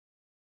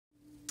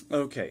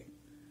Okay,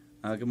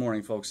 good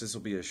morning, folks. This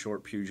will be a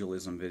short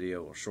pugilism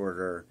video, or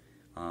shorter,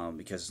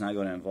 because it's not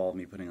going to involve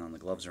me putting on the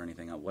gloves or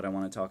anything. What I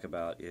want to talk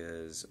about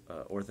is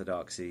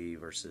orthodoxy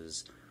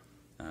versus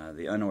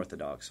the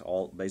unorthodox,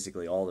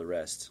 basically all the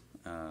rest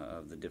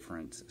of the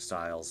different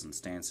styles and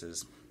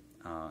stances,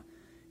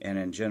 and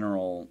in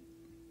general,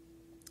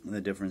 the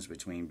difference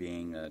between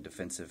being a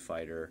defensive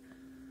fighter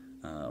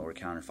or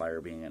counter fighter,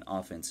 being an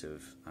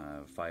offensive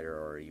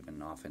fighter, or even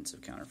an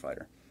offensive counter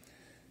fighter.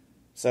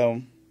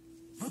 So,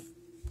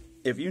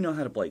 if you know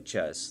how to play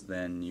chess,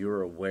 then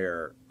you're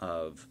aware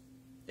of,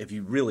 if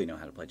you really know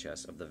how to play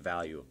chess, of the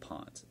value of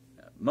pawns.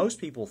 Most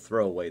people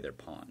throw away their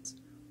pawns.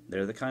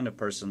 They're the kind of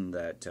person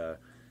that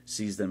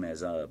sees them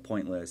as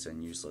pointless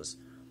and useless.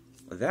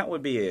 That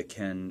would be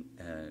akin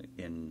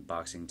in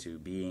boxing to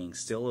being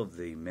still of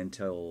the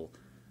mental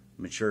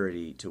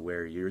maturity to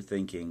where you're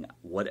thinking,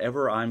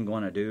 whatever I'm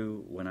going to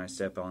do when I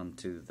step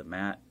onto the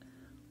mat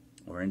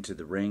or into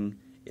the ring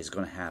is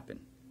going to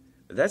happen.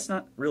 But that's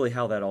not really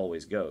how that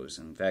always goes.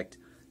 In fact,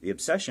 the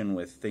obsession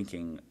with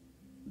thinking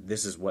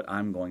this is what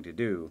I'm going to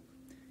do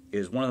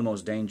is one of the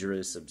most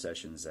dangerous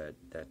obsessions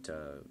that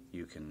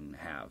you can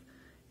have.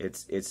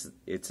 It's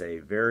a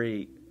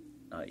very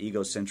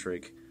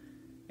egocentric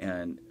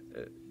and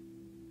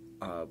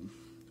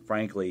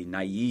frankly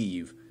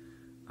naive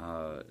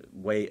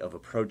way of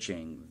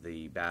approaching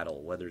the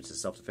battle, whether it's a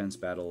self-defense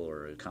battle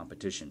or a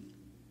competition.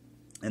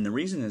 And the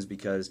reason is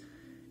because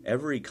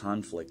every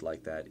conflict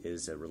like that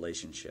is a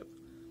relationship,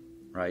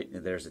 right?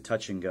 There's a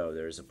touch and go,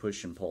 there's a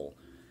push and pull,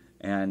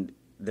 and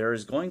there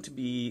is going to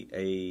be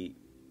a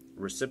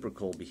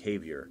reciprocal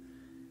behavior.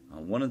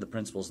 One of the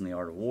principles in the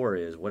art of war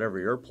is whatever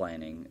you're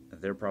planning,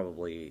 they're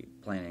probably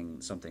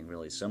planning something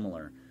really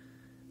similar,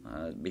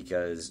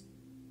 because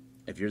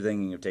if you're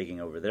thinking of taking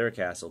over their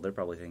castle, they're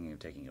probably thinking of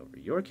taking over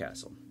your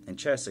castle. And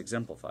chess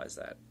exemplifies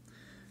that.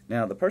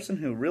 Now, the person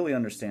who really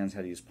understands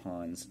how to use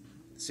pawns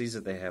sees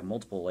that they have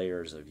multiple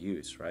layers of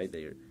use, right?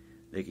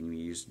 They can be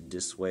used to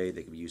dissuade,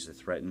 they can be used to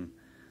threaten,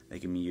 they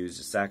can be used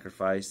to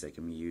sacrifice, they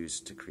can be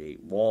used to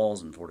create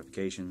walls and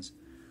fortifications.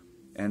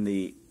 And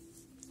the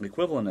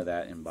equivalent of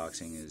that in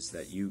boxing is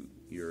that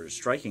your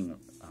striking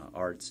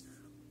arts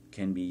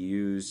can be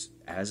used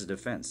as a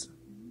defense,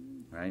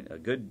 right? A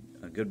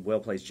good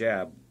well-placed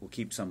jab will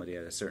keep somebody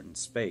at a certain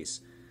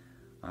space.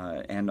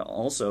 And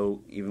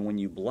also, even when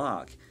you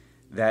block,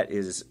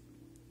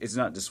 it's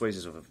not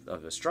dissuasive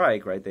of a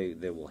strike, right?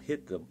 They will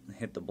hit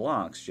the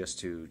blocks just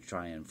to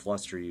try and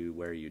fluster you,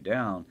 wear you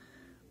down,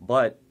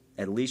 but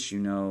at least you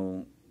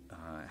know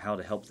how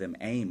to help them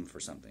aim for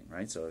something,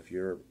 right? So if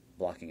you're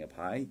blocking up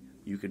high,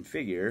 you can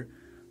figure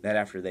that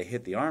after they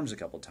hit the arms a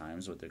couple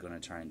times, what they're going to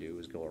try and do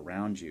is go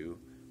around you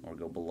or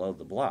go below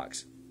the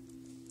blocks.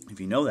 If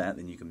you know that,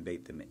 then you can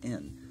bait them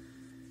in.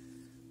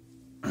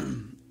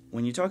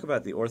 When you talk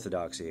about the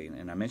orthodoxy,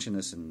 and I mentioned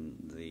this in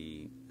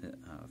the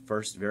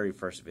very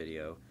first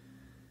video,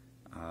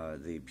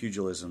 the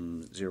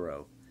Pugilism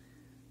 0,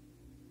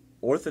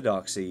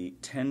 orthodoxy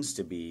tends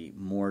to be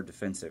more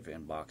defensive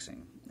in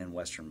boxing, in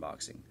Western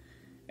boxing.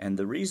 And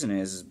the reason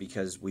is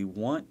because we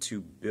want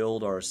to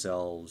build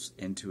ourselves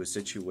into a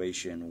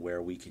situation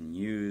where we can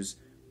use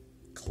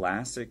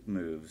classic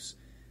moves,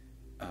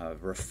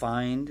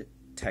 refined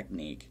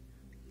technique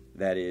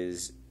that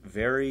is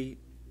very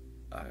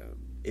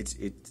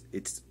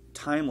it's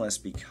timeless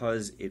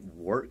because it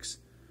works,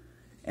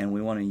 and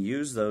we want to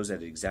use those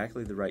at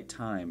exactly the right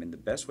time. And the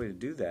best way to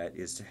do that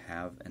is to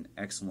have an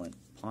excellent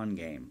pawn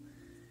game,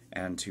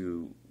 and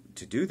to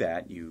do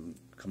that you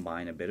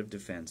combine a bit of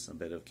defense, a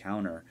bit of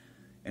counter,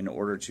 in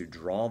order to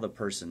draw the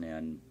person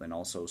in and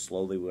also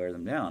slowly wear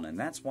them down. And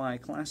that's why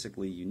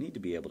classically you need to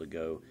be able to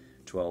go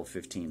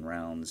 12-15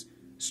 rounds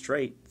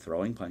straight,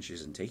 throwing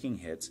punches and taking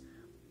hits,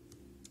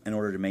 in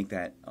order to make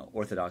that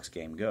orthodox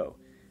game go.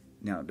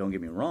 Now, don't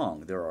get me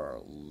wrong, there are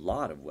a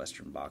lot of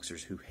Western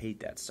boxers who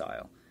hate that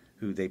style,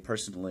 who they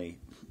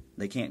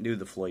can't do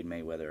the Floyd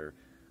Mayweather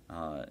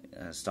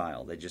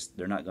style.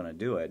 They're not going to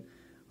do it.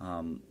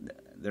 And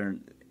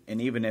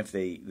even if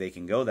they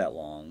can go that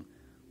long,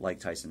 like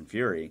Tyson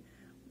Fury,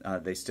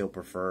 they still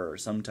prefer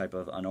some type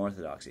of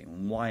unorthodoxy.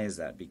 And why is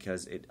that?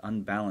 Because it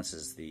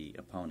unbalances the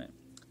opponent.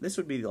 This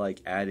would be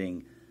like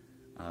adding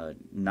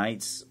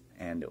knights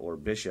or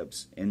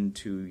bishops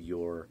into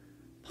your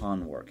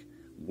pawn work,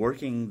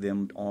 working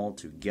them all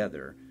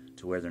together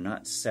to where they're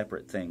not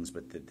separate things,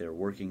 but that they're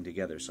working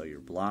together. So your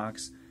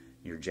blocks,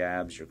 your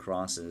jabs, your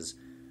crosses,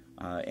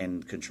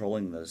 and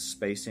controlling the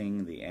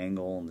spacing, the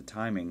angle, and the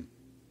timing,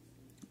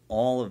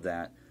 all of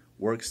that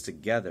works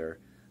together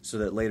so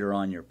that later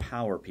on your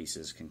power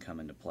pieces can come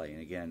into play.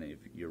 And again, if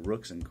your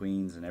rooks and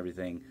queens and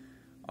everything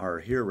are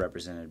here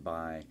represented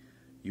by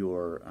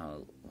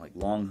your like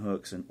long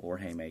hooks or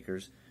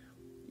haymakers,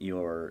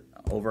 your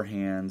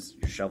overhands,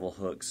 your shovel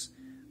hooks,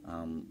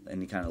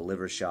 any kind of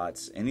liver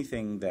shots,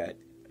 anything that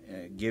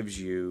gives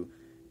you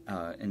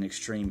an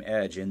extreme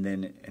edge. And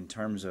then in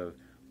terms of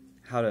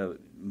how to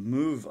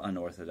move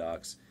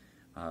unorthodox,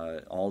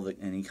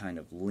 any kind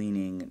of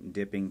leaning,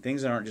 dipping,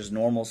 things that aren't just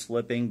normal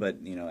slipping, but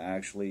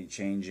actually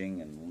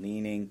changing and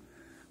leaning,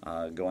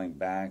 going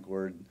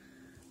backward,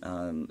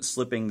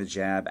 slipping the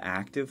jab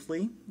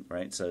actively,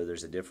 right? So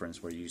there's a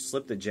difference where you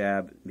slip the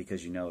jab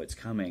because you know it's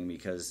coming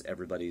because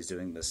everybody's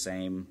doing the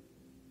same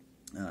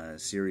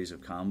series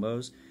of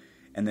combos,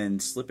 and then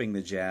slipping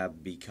the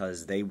jab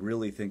because they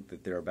really think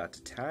that they're about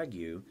to tag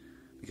you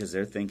because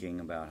they're thinking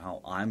about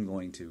how I'm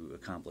going to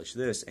accomplish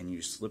this, and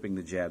you're slipping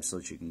the jab so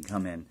that you can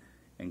come in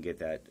and get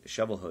that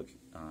shovel hook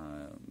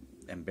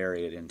and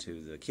bury it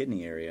into the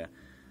kidney area.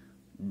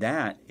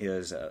 That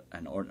is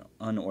an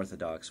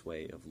unorthodox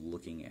way of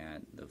looking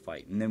at the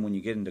fight. And then when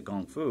you get into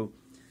Kung Fu,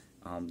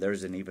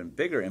 there's an even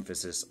bigger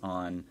emphasis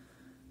on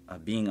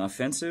being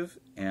offensive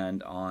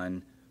and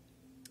on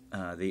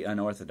the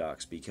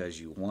unorthodox,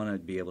 because you want to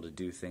be able to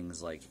do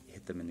things like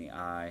hit them in the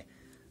eye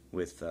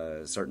with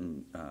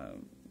certain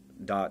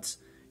dots,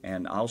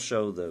 and I'll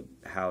show the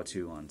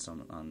how-to on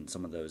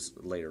some of those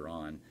later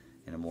on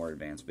in a more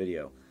advanced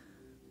video.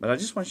 But I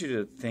just want you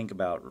to think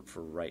about,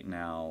 for right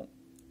now,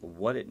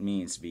 what it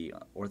means to be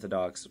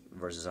orthodox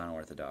versus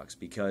unorthodox,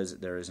 because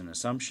there is an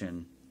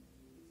assumption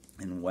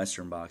in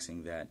Western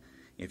boxing that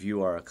if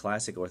you are a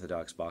classic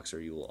orthodox boxer,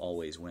 you will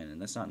always win,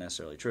 and that's not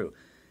necessarily true.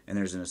 And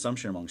there's an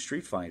assumption among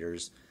street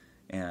fighters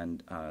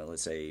and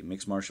let's say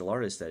mixed martial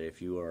artists that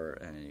if you are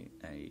an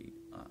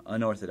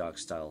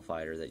unorthodox style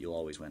fighter that you'll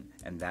always win,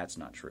 and that's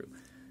not true.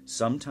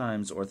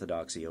 Sometimes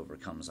orthodoxy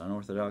overcomes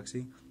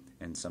unorthodoxy,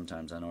 and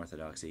sometimes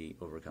unorthodoxy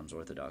overcomes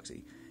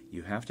orthodoxy.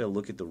 You have to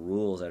look at the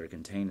rules that are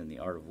contained in the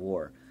art of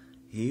war.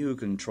 He who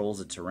controls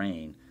the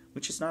terrain,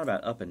 which is not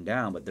about up and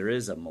down, but there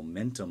is a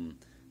momentum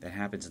that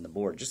happens in the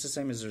board, just the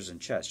same as there's in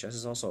chess. Chess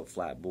is also a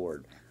flat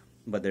board,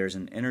 but there's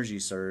an energy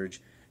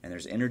surge, and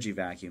there's energy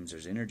vacuums,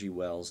 there's energy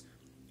wells,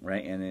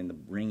 right? And in the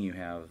ring you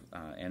have,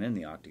 and in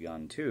the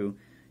octagon too,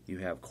 you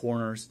have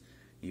corners,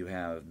 you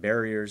have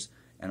barriers,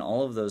 and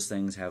all of those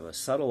things have a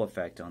subtle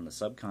effect on the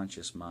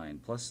subconscious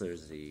mind. Plus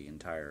there's the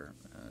entire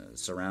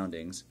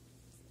surroundings.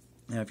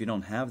 Now if you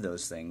don't have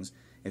those things,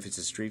 if it's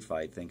a street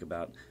fight, think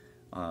about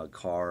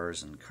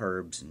cars and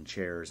curbs and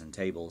chairs and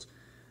tables.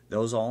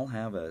 Those all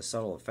have a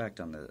subtle effect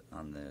on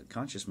the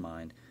conscious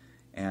mind,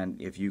 and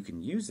if you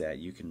can use that,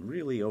 you can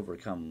really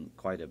overcome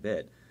quite a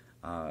bit.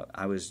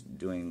 I was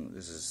doing,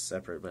 this is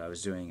separate, but I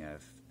was doing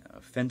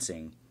a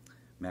fencing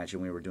match,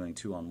 and we were doing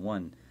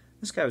 2-on-1.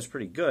 This guy was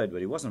pretty good, but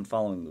he wasn't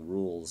following the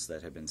rules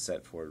that had been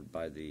set for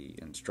by the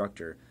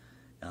instructor,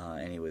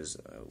 and he was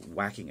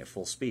whacking at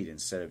full speed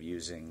instead of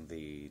using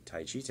the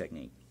Tai Chi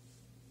technique.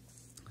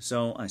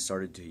 So I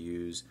started to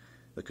use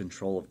the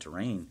control of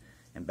terrain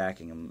and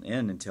backing him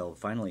in until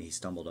finally he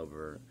stumbled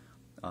over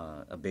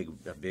a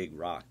big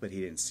rock, but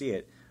he didn't see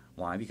it.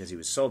 Why? Because he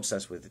was so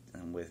obsessed with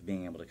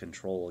being able to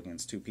control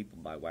against two people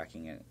by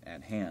whacking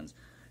at hands.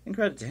 And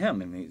credit to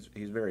him, I mean,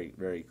 he's very,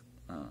 very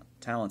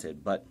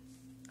talented, but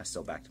I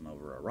still backed him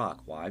over a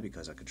rock. Why?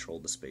 Because I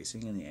controlled the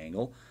spacing and the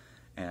angle,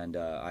 and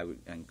I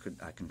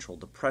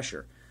controlled the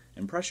pressure.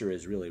 And pressure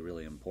is really,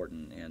 really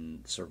important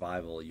in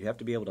survival. You have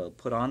to be able to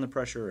put on the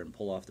pressure and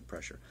pull off the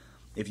pressure.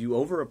 If you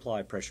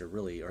over-apply pressure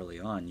really early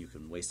on, you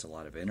can waste a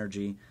lot of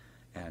energy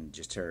and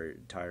just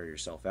tire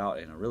yourself out.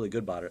 And a really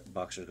good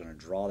boxer is going to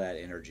draw that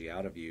energy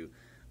out of you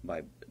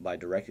by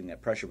directing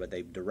that pressure, but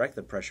they direct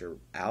the pressure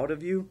out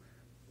of you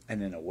and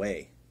then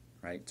away,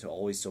 right? So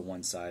always to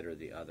one side or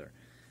the other.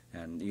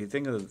 And you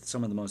think of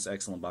some of the most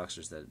excellent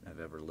boxers that have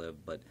ever lived,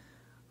 but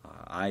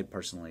I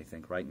personally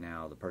think right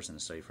now the person to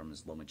study from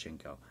is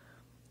Lomachenko.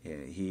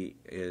 He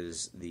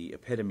is the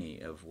epitome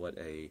of what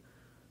a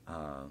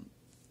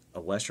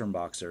Western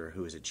boxer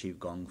who has achieved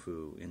Kung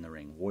Fu in the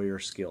ring, warrior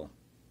skill,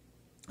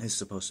 is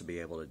supposed to be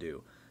able to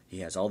do.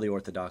 He has all the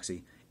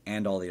orthodoxy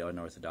and all the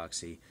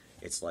unorthodoxy.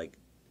 It's like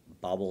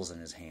baubles in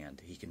his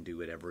hand. He can do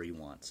whatever he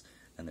wants,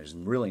 and there's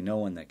really no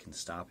one that can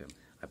stop him.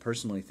 I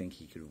personally think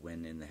he could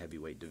win in the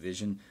heavyweight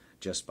division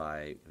just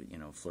by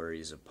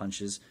flurries of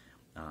punches.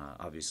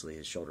 Obviously,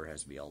 his shoulder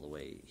has to be all the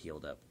way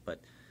healed up,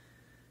 but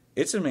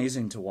it's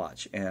amazing to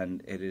watch,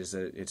 and it's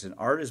an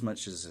art as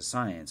much as a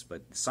science.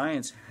 But the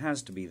science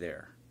has to be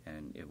there,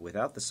 and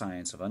without the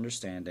science of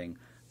understanding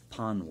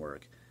pawn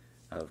work,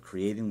 of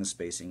creating the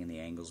spacing and the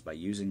angles by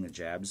using the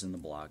jabs and the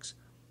blocks,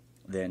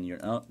 then your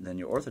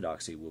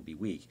orthodoxy will be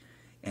weak.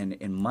 And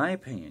in my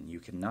opinion,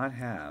 you cannot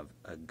have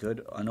a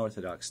good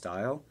unorthodox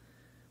style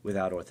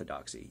without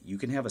orthodoxy. You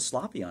can have a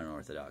sloppy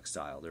unorthodox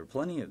style. There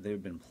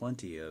have been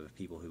plenty of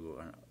people who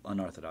are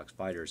unorthodox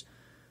fighters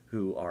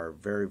who are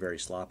very, very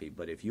sloppy.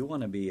 But if you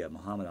want to be a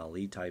Muhammad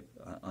Ali type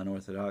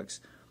unorthodox,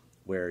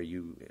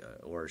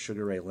 or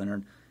Sugar Ray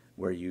Leonard,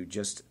 where you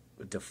just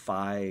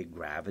defy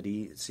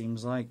gravity, it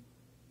seems like,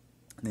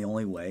 the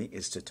only way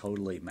is to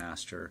totally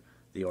master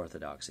the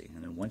orthodoxy.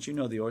 And then once you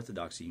know the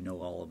orthodoxy, you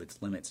know all of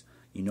its limits.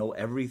 You know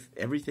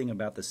everything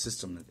about the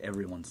system that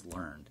everyone's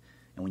learned.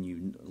 And when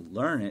you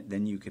learn it,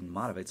 then you can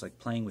modify. It's like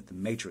playing with the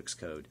matrix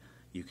code.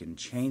 You can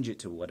change it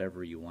to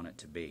whatever you want it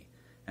to be.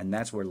 And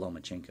that's where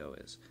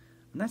Lomachenko is.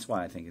 And that's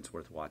why I think it's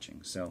worth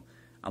watching. So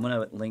I'm going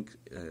to link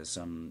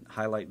some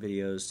highlight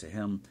videos to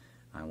him.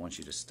 I want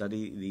you to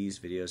study these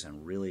videos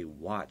and really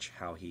watch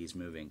how he's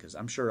moving, because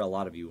I'm sure a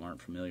lot of you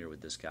aren't familiar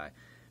with this guy.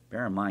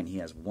 bear in mind he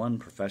has one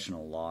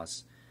professional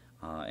loss,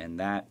 and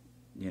that,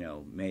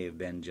 may have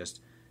been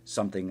just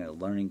something,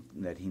 learning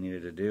that he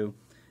needed to do.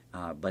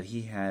 But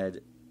he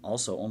had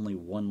also only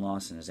one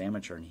loss in his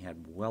amateur, and he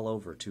had well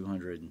over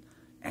 200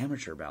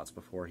 amateur bouts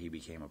before he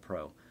became a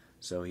pro.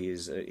 So he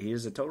is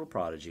a total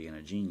prodigy and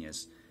a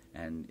genius,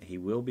 and he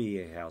will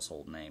be a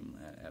household name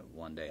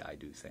one day, I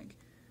do think.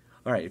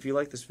 All right, if you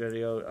like this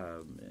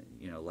video,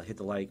 hit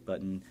the like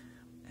button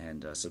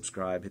and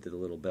subscribe, hit the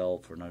little bell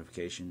for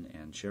notification,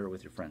 and share it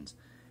with your friends.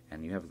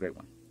 And you have a great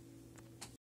one.